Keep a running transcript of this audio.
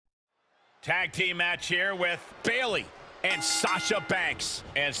Tag team match here with Bayley and Sasha Banks.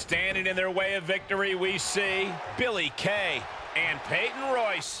 And standing in their way of victory, we see Billie Kay and Peyton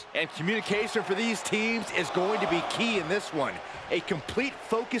Royce. And communication for these teams is going to be key in this one. A complete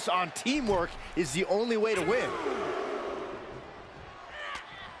focus on teamwork is the only way to win.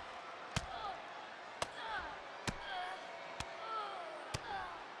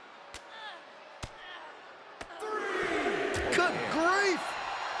 Good grief!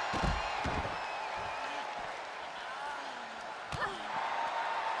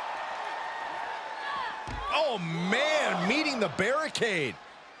 Oh man, meeting the barricade.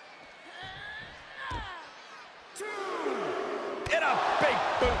 And a big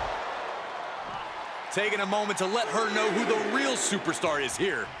boot. Taking a moment to let her know who the real superstar is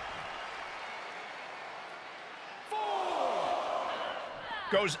here.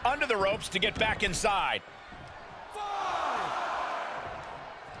 Goes under the ropes to get back inside.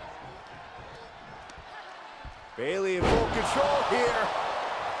 Bayley in full control here.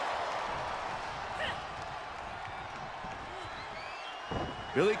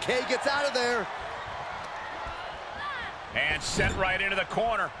 Billie Kay gets out of there. And sent right into the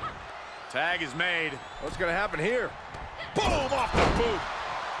corner. Tag is made. What's going to happen here? Boom, off the boot.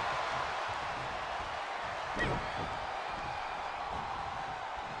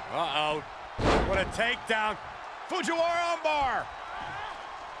 Uh-oh. What a takedown. Fujiwara armbar.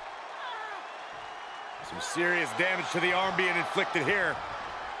 Some serious damage to the arm being inflicted here.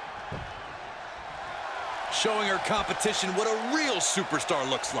 Showing her competition what a real superstar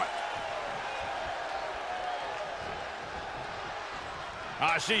looks like.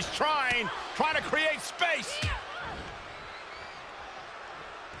 She's trying to create space.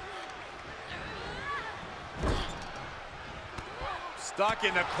 Stuck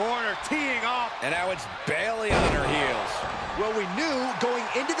in the corner, teeing off. And now it's Bayley on her heels. Well, we knew going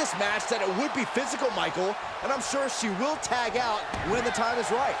into this match that it would be physical, Michael, and I'm sure she will tag out when the time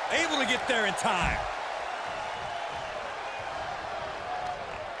is right. Able to get there in time.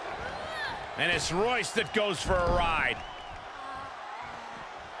 And it's Royce that goes for a ride.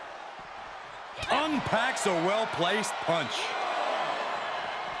 Unpacks a well-placed punch.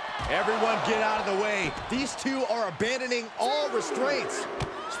 Everyone get out of the way. These two are abandoning all restraints.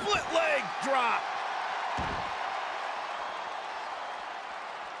 Split leg drop.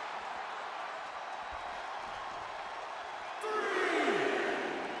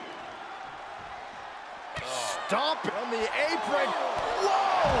 Stomp on the apron.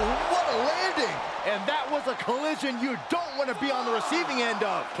 Whoa, what a landing. And that was a collision you don't want to be on the receiving end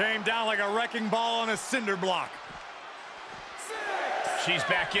of. Came down like a wrecking ball on a cinder block. She's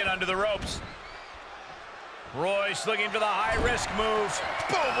back in under the ropes. Royce looking for the high-risk move.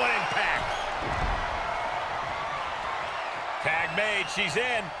 Boom, what impact. Tag made, she's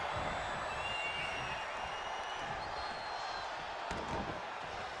in.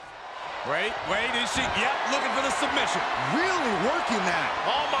 Wait, is she? Yep, looking for the submission. Really working that.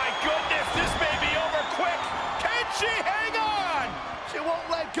 Oh my goodness, this may be over quick. Can she hang on? She won't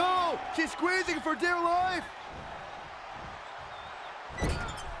let go. She's squeezing for dear life.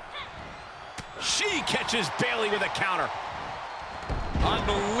 She catches Bayley with a counter.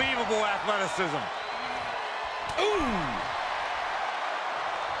 Unbelievable athleticism. Ooh!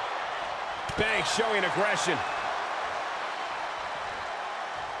 Banks showing aggression.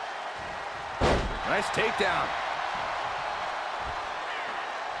 Nice takedown.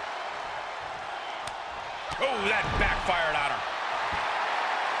 Oh, that backfired on her.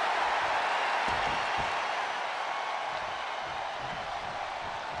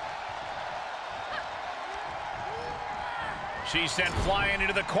 She's sent flying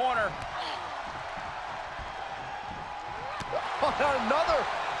into the corner. Another.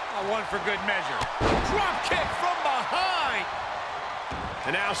 One for good measure. Drop kick from behind.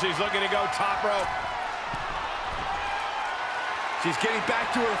 And now she's looking to go top rope. She's getting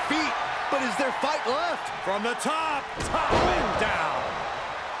back to her feet, but is there fight left? From the top and down.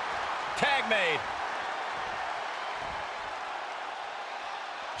 Tag made.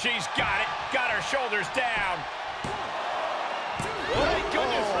 She's got her shoulders down. Thank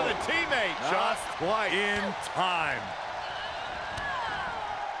goodness for the teammate. Just quite in time.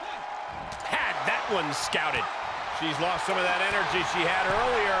 Had that one scouted. She's lost some of that energy she had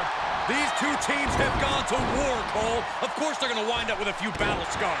earlier. These two teams have gone to war, Cole. Of course they're going to wind up with a few battle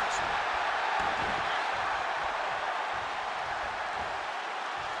scars.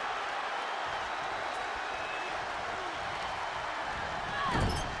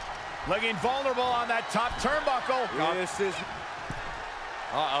 Looking vulnerable on that top turnbuckle.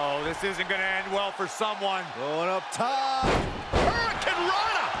 This isn't going to end well for someone. Going up top. Hurricane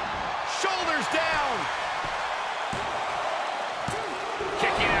Rana. Shoulder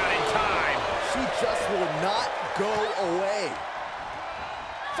go away.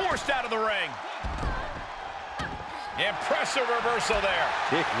 Forced out of the ring. Impressive reversal there.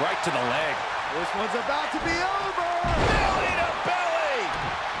 Kick right to the leg. This one's about to be over. Belly to belly.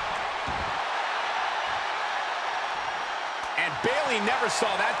 And Bayley never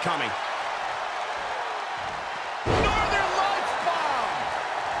saw that coming. Northern Lights bomb.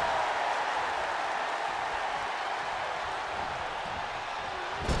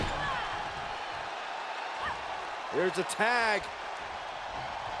 Here's a tag.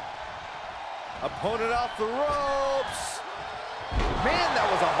 Opponent off the ropes. Man, that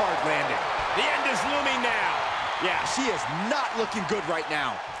was a hard landing. The end is looming now. Yeah, she is not looking good right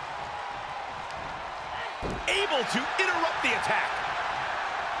now. Able to interrupt the attack.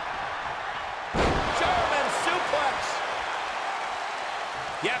 German suplex.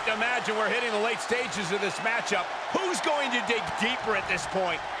 You have to imagine we're hitting the late stages of this matchup. Who's going to dig deeper at this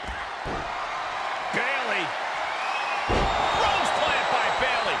point? Bayley. Rose plant by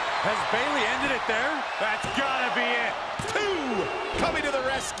Bayley. Has Bayley ended it there? That's gotta be it. 2 coming to the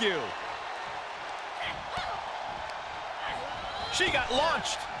rescue. She got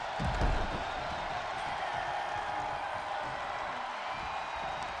launched.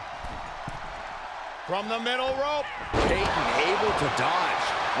 From the middle rope. Peyton able to dodge.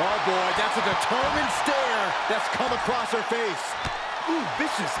 Oh boy, that's a determined stare that's come across her face. Ooh,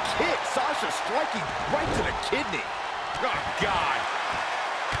 vicious kick. Sasha striking right to the kidney. Oh, God.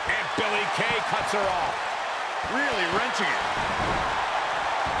 And Billie Kay cuts her off. Really wrenching it.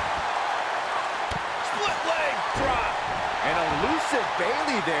 Split leg drop. And elusive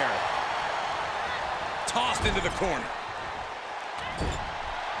Bayley there. Tossed into the corner.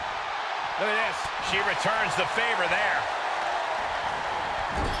 Look at this. She returns the favor there.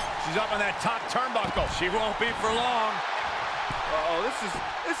 She's up on that top turnbuckle. She won't be for long. Uh-oh, this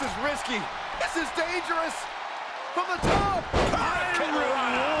is risky. This is dangerous. From the top.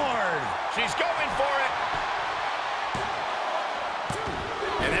 Reward. She's going for it.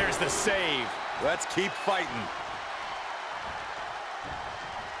 And there's the save. Let's keep fighting.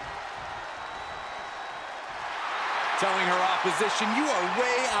 Telling her opposition, you are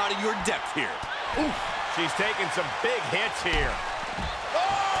way out of your depth here. Oof. She's taking some big hits here.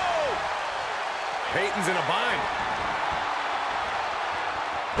 Oh! Peyton's in a bind.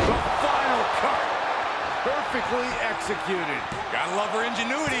 The final cut. Perfectly executed. Gotta love her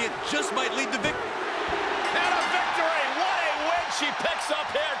ingenuity. It just might lead to victory. And a victory. What a win she picks up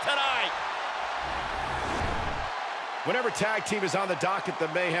here tonight. Whenever tag team is on the docket, the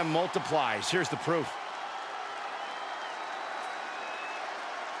mayhem multiplies. Here's the proof.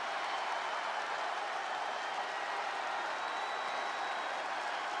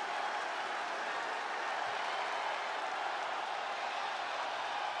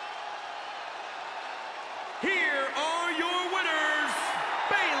 Here are your winners,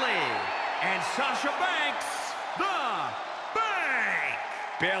 Bayley and Sasha Banks, the Bank.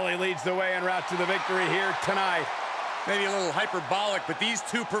 Bayley leads the way en route to the victory here tonight. Maybe a little hyperbolic, but these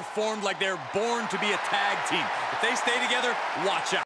two performed like they're born to be a tag team. If they stay together, watch out.